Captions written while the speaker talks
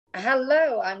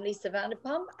Hello, I'm Lisa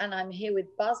Vanderpump, and I'm here with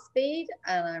BuzzFeed,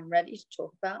 and I'm ready to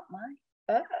talk about my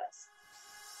first.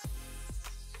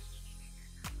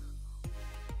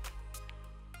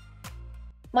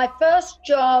 My first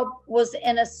job was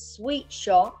in a sweet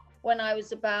shop when I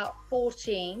was about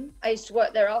 14. I used to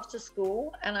work there after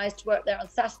school, and I used to work there on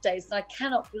Saturdays. And I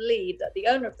cannot believe that the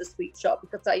owner of the sweet shop,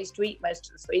 because I used to eat most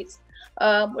of the sweets,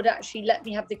 would actually let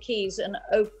me have the keys and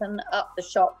open up the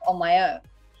shop on my own.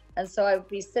 And so I would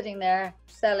be sitting there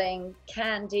selling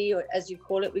candy, or as you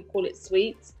call it, we call it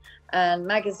sweets, and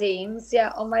magazines,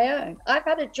 on my own. I've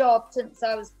had a job since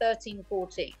I was 13,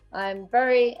 14. I'm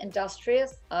very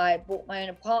industrious. I bought my own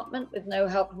apartment with no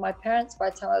help from my parents by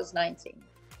the time I was 19.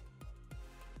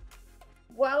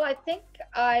 Well, I think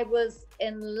I was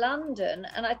in London,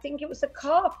 and I think it was a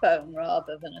car phone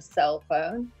rather than a cell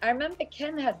phone. I remember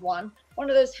Ken had one of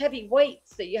those heavy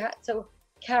weights that you had to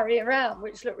carry around,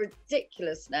 which look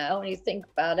ridiculous now when you think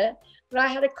about it. But I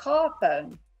had a car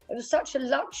phone. It was such a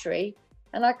luxury,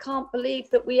 and I can't believe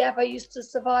that we ever used to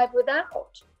survive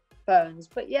without phones.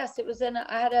 But yes, it was I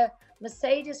had a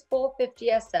Mercedes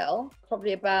 450 SL,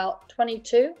 probably about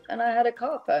 22, and I had a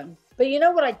car phone. But you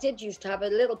know what I did used to have? A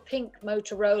little pink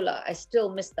Motorola. I still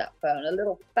miss that phone, a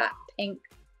little fat pink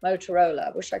Motorola.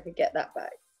 I wish I could get that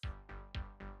back.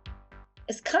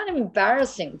 It's kind of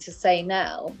embarrassing to say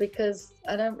now because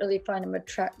I don't really find him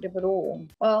attractive at all.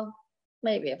 Well,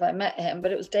 maybe if I met him,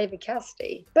 but it was David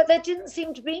Cassidy. But there didn't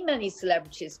seem to be many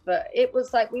celebrities, but it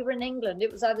was like we were in England.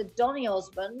 It was either Donny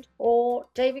Osmond or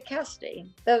David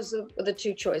Cassidy. Those were the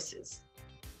two choices.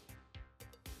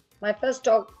 My first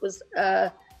dog was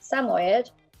Samoyed,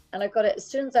 and I got it as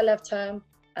soon as I left home,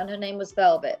 and her name was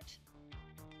Velvet.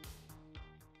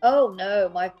 Oh no,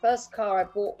 my first car I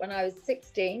bought when I was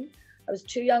 16. I was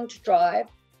too young to drive.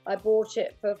 I bought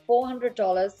it for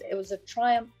 $400. It was a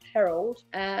Triumph Herald.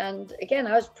 And again,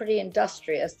 I was pretty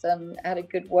industrious and had a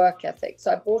good work ethic.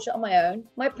 So I bought it on my own.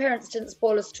 My parents didn't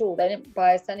spoil us at all. They didn't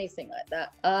buy us anything like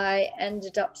that. I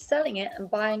ended up selling it and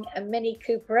buying a Mini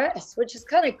Cooper S, which is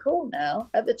kind of cool now.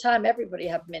 At the time, everybody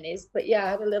had Minis. But yeah,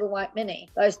 I had a little white Mini.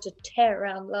 I used to tear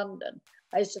around London.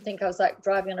 I used to think I was like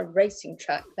driving on a racing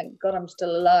track. Thank God I'm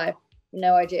still alive.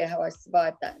 No idea how I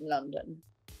survived that in London.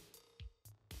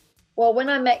 Well, when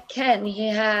I met Ken, he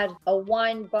had a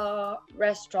wine bar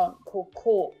restaurant called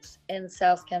Corks in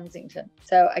South Kensington.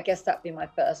 So I guess that'd be my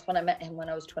first, when I met him when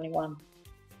I was 21.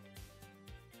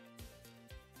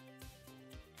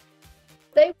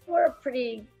 They were a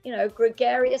pretty,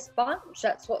 gregarious bunch.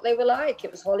 That's what they were like.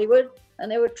 It was Hollywood,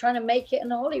 and they were trying to make it in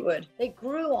Hollywood. They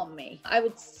grew on me. I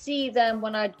would see them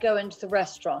when I'd go into the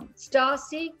restaurant.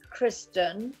 Stassi,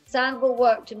 Kristen, Sandoval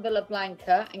worked in Villa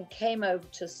Blanca and came over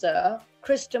to Sir.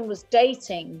 Kristen was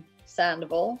dating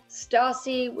Sandoval.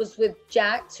 Stassi was with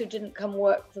Jax, who didn't come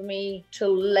work for me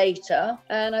till later.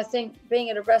 And I think being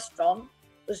at a restaurant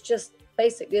was just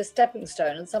basically a stepping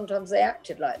stone, and sometimes they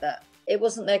acted like that. It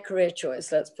wasn't their career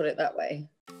choice, let's put it that way.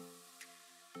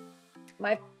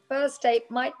 My first date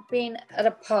might have been at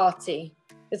a party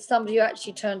with somebody who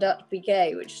actually turned out to be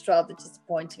gay, which is rather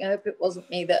disappointing. I hope it wasn't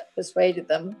me that persuaded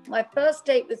them. My first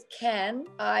date with Ken,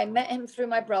 I met him through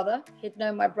my brother. He'd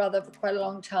known my brother for quite a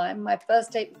long time. My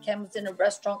first date with Ken was in a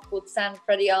restaurant called San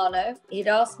Frediano. He'd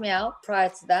asked me out prior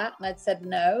to that, and I'd said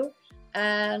no.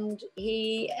 And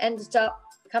he ended up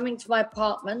coming to my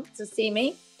apartment to see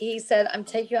me. He said, I'm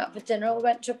taking you out for dinner. We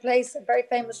went to a very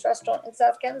famous restaurant in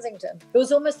South Kensington. It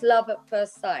was almost love at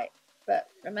first sight. But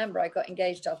remember, I got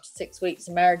engaged after 6 weeks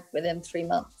and married within 3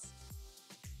 months.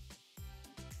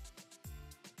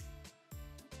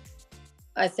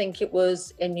 I think it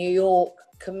was in New York.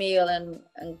 Camille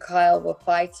and Kyle were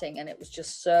fighting, and it was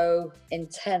just so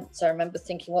intense. I remember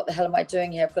thinking, what the hell am I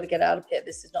doing here? I've got to get out of here.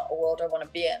 This is not a world I want to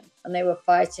be in. And they were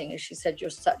fighting, and she said,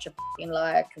 you're such a fucking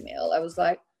liar, Camille. I was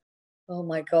like, oh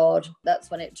my God.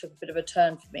 That's when it took a bit of a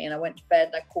turn for me. And I went to bed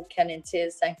and I called Ken in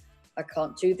tears saying, I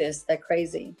can't do this. They're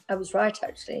crazy. I was right,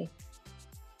 actually.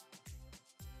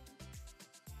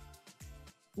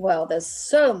 Well, there's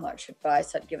so much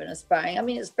advice I'd give an aspiring. I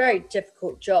mean, it's a very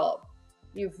difficult job.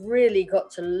 You've really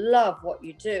got to love what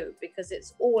you do because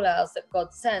it's all ours that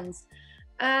God sends.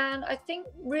 And I think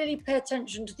really pay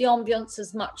attention to the ambience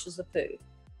as much as the food.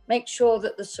 Make sure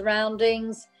that the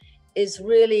surroundings is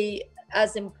really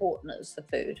as important as the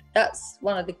food. That's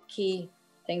one of the key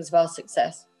things of our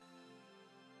success.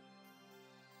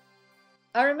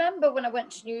 I remember when I went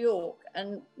to New York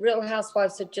and Real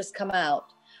Housewives had just come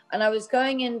out, and I was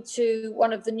going into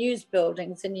one of the news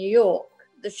buildings in New York.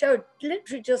 The show had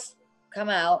literally just come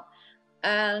out,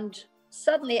 and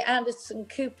suddenly Anderson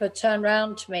Cooper turned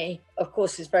around to me. Of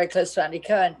course, he's very close to Andy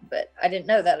Cohen, but I didn't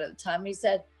know that at the time. He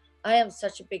said, I am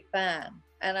such a big fan.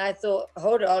 And I thought,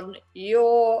 hold on,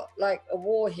 you're like a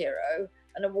war hero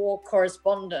and a war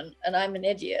correspondent, and I'm an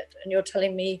idiot, and you're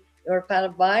telling me you're a fan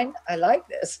of mine? I like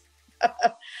this.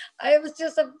 It was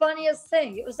just the funniest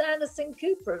thing. It was Anderson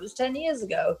Cooper. It was 10 years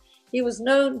ago. He was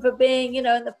known for being, you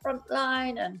know, in the front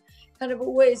line and kind of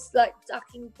always like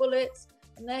ducking bullets.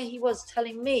 And there he was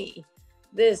telling me,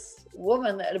 this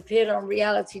woman that had appeared on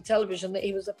reality television, that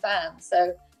he was a fan.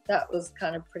 So that was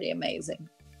kind of pretty amazing.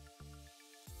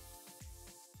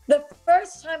 The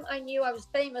first time I knew I was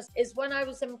famous is when I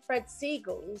was in Fred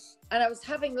Siegel's and I was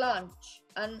having lunch,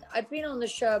 and I'd been on the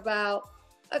show about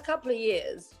a couple of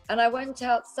years, and I went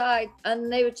outside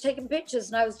and they were taking pictures,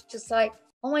 and I was just like,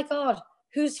 oh my God,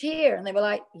 who's here? And they were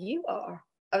like, you are.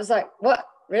 I was like, what,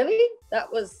 really?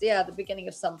 That was, yeah, the beginning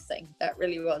of something. That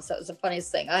really was. That was the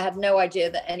funniest thing. I had no idea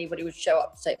that anybody would show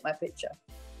up to take my picture.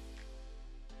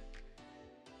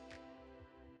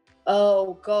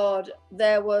 Oh God,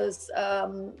 there was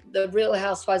the Real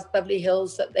Housewives of Beverly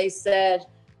Hills that they said,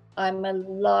 I'm a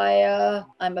liar,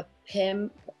 I'm a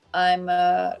pimp, I'm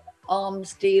a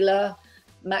arms dealer,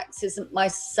 Max isn't my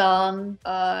son,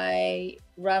 I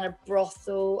ran a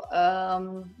brothel.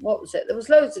 What was it? There was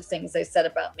loads of things they said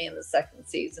about me in the second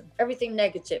season. Everything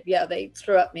negative. Yeah, they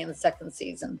threw at me in the second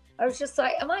season. I was just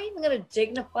like, am I even going to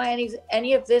dignify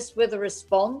any of this with a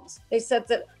response? They said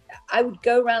that I would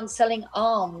go around selling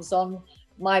arms on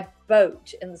my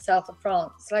boat in the south of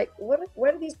France. Like,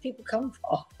 where do these people come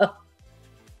from?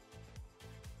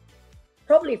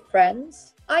 Probably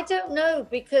friends. I don't know,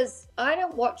 because I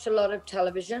don't watch a lot of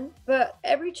television, but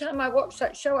every time I watch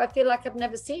that show, I feel like I've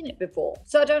never seen it before.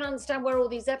 So I don't understand where all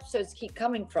these episodes keep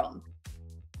coming from.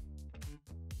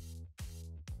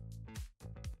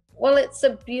 Well, it's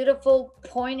a beautiful,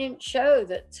 poignant show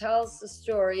that tells the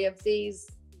story of these,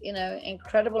 you know,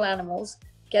 incredible animals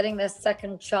getting their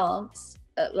second chance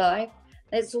at life.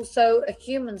 It's also a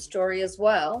human story as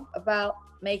well, about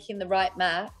making the right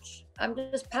match. I'm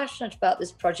just passionate about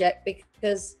this project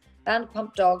because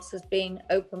Vanderpump Dogs has been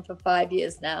open for 5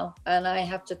 years now, and I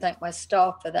have to thank my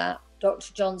staff for that.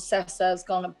 Dr. John Sessa has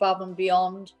gone above and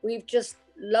beyond. We've just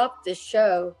loved this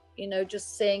show, you know,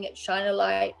 just seeing it shine a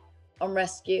light on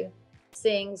rescue,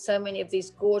 seeing so many of these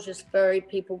gorgeous furry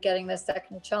people getting their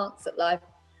second chance at life.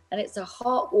 And it's a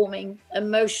heartwarming,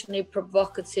 emotionally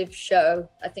provocative show.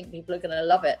 I think people are going to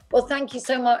love it. Well, thank you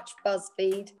so much,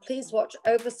 BuzzFeed. Please watch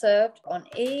Overserved on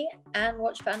E! And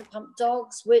watch Vanderpump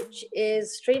Dogs, which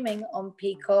is streaming on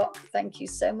Peacock. Thank you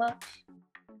so much.